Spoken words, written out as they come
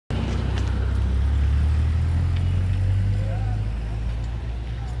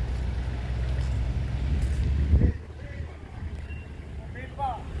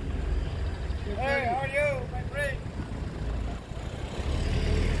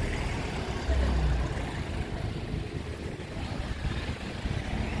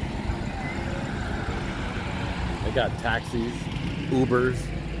They got taxis, Ubers,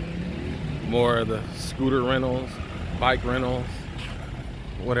 more of the scooter rentals, bike rentals,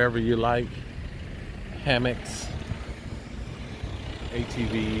 whatever you like, hammocks,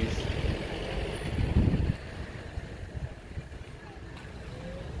 ATVs.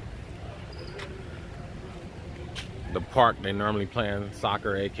 The park, they normally playing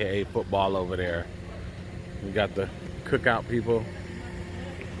soccer, aka football over there. We got the cookout people.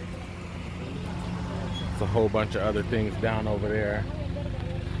 It's a whole bunch of other things down over there.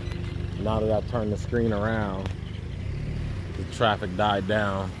 Now that I've turned the screen around, the traffic died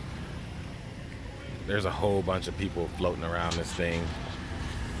down. There's a whole bunch of people floating around this thing.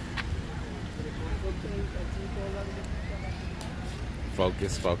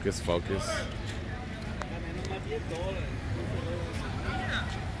 Focus, focus, focus.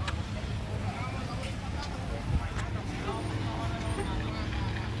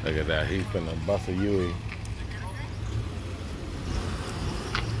 Look at that, he's finna bust a Yui.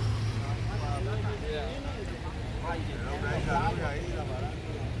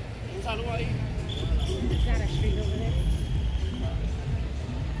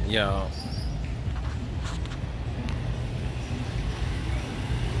 Yo.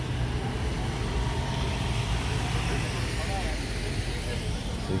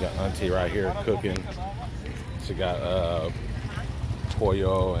 So we got Auntie right here cooking. She got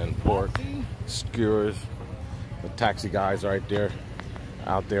pollo and pork skewers. The taxi guys right there,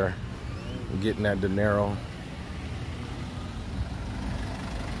 out there, getting that dinero.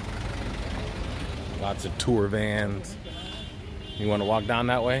 Lots of tour vans. You want to walk down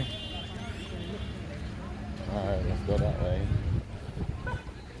that way? All right, let's go that way.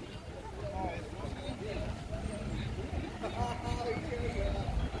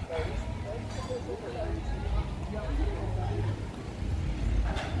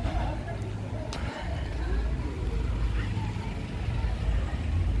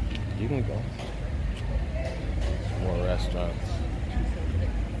 You can go. More restaurants.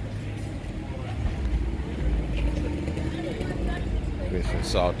 Fish and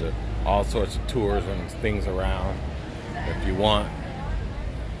salted. All sorts of tours and things around if you want.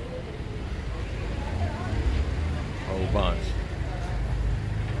 Whole bunch.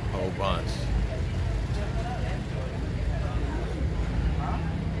 Whole bunch.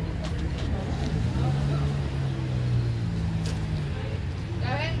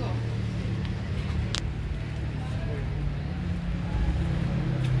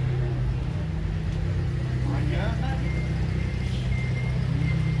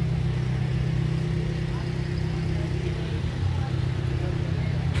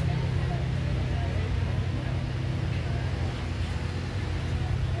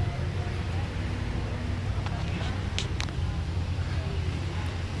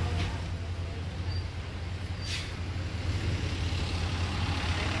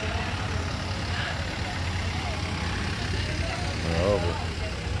 Over.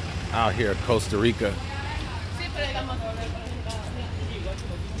 Out here in Costa Rica.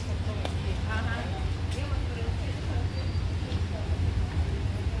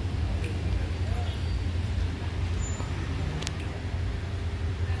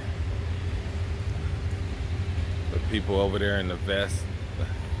 The people over there in the vest,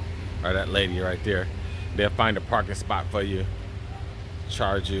 or that lady right there, they'll find a parking spot for you,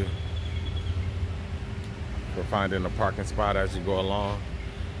 charge you for finding a parking spot as you go along,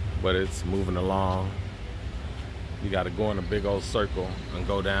 but it's moving along. You got to go in a big old circle and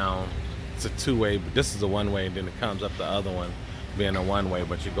go down. It's a two-way, but this is a one-way, and then it comes up the other one being a one-way,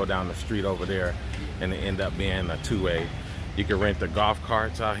 but you go down the street over there and it end up being a two-way. You can rent the golf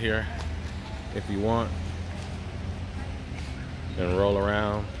carts out here if you want and roll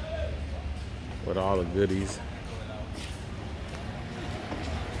around with all the goodies.